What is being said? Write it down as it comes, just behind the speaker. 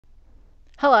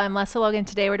Hello, I'm Lesley Logan.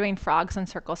 Today we're doing frogs and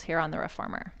circles here on the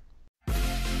reformer.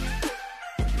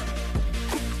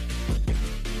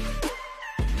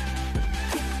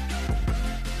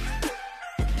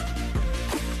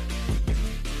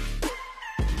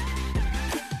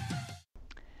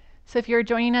 So if you're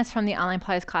joining us from the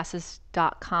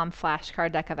onlinepillatesclasses.com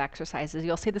flashcard deck of exercises,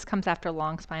 you'll see this comes after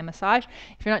long spine massage.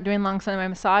 If you're not doing long spine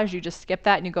massage, you just skip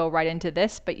that and you go right into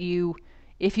this, but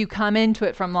if you come into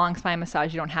it from long spine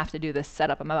massage, you don't have to do this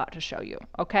setup I'm about to show you,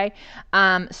 okay?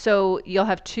 So you'll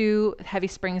have 2 heavy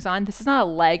springs on. This is not a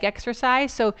leg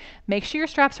exercise, so make sure your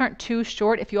straps aren't too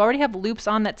short. If you already have loops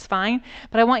on, that's fine,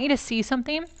 but I want you to see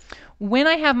something. When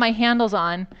I have my handles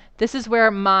on, this is where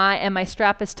my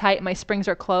strap is tight, my springs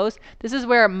are closed. This is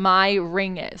where my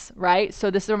ring is, right?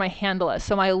 So this is where my handle is.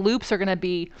 So my loops are gonna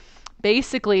be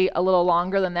basically a little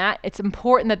longer than that. It's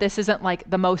important that this isn't like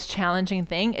the most challenging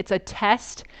thing. It's a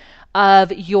test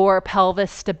of your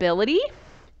pelvis stability,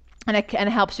 and it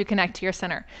helps you connect to your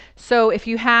center. So if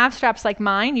you have straps like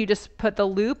mine, you just put the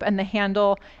loop and the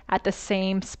handle at the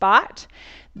same spot.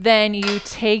 Then you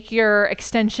take your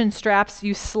extension straps,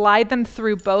 you slide them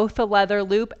through both the leather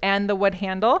loop and the wood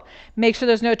handle. Make sure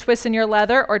there's no twists in your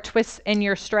leather or twists in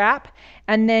your strap.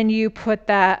 And then you put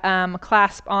that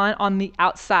clasp on the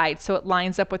outside so it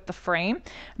lines up with the frame.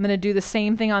 I'm gonna do the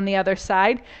same thing on the other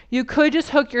side. You could just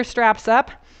hook your straps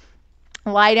up,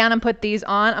 lie down and put these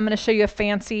on. I'm gonna show you a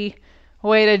fancy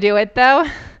way to do it though.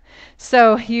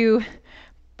 So you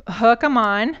hook them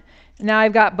on. Now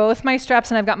I've got both my straps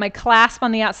and I've got my clasp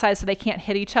on the outside so they can't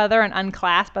hit each other and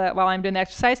unclasp while I'm doing the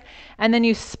exercise. And then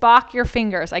you spock your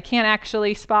fingers. I can't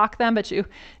actually spock them, but you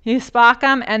spock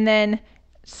them, and then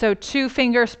so 2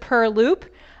 fingers per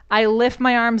loop. I lift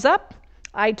my arms up,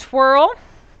 I twirl,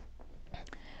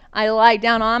 I lie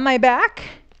down on my back,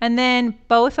 and then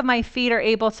both of my feet are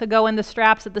able to go in the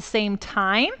straps at the same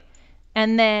time.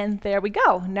 And then there we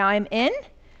go. Now I'm in.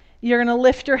 You're gonna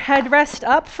lift your headrest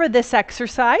up for this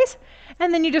exercise,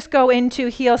 and then you just go into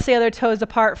heel, say other toes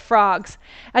apart, frogs.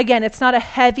 Again, it's not a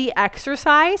heavy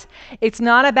exercise. It's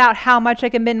not about how much I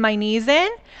can bend my knees in,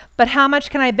 but how much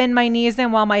can I bend my knees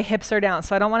in while my hips are down.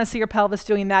 So I don't wanna see your pelvis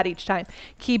doing that each time.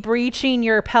 Keep reaching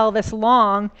your pelvis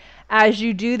long as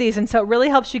you do these, and so it really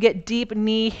helps you get deep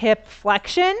knee hip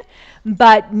flexion,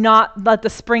 but not let the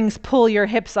springs pull your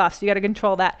hips off, so you gotta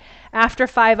control that. After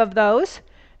 5 of those,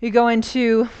 you go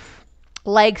into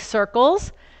leg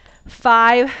circles,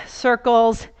 5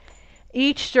 circles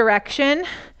each direction.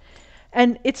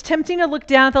 And it's tempting to look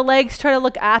down at the legs, try to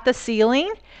look at the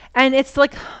ceiling. And it's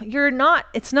like,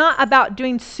 it's not about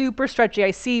doing super stretchy.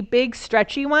 I see big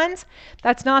stretchy ones.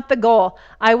 That's not the goal.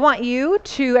 I want you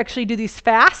to actually do these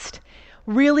fast,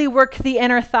 really work the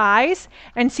inner thighs,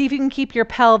 and see if you can keep your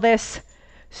pelvis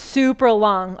super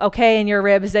long, okay, and your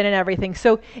ribs in and everything.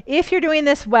 So if you're doing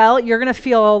this well, you're gonna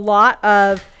feel a lot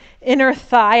of inner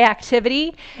thigh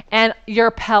activity, and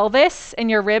your pelvis and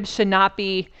your ribs should not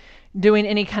be doing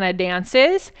any kind of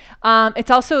dances.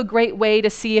 It's also a great way to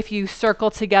see if you circle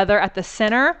together at the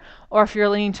center or if you're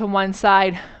leaning to one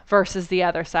side versus the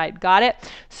other side. Got it?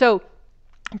 So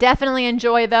definitely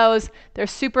enjoy those. They're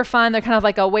super fun. They're kind of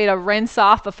like a way to rinse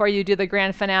off before you do the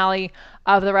grand finale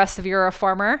of the rest of your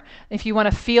reformer. If you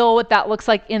want to feel what that looks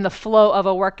like in the flow of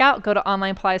a workout, go to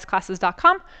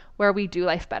onlinepillatesclasses.com where we do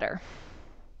life better.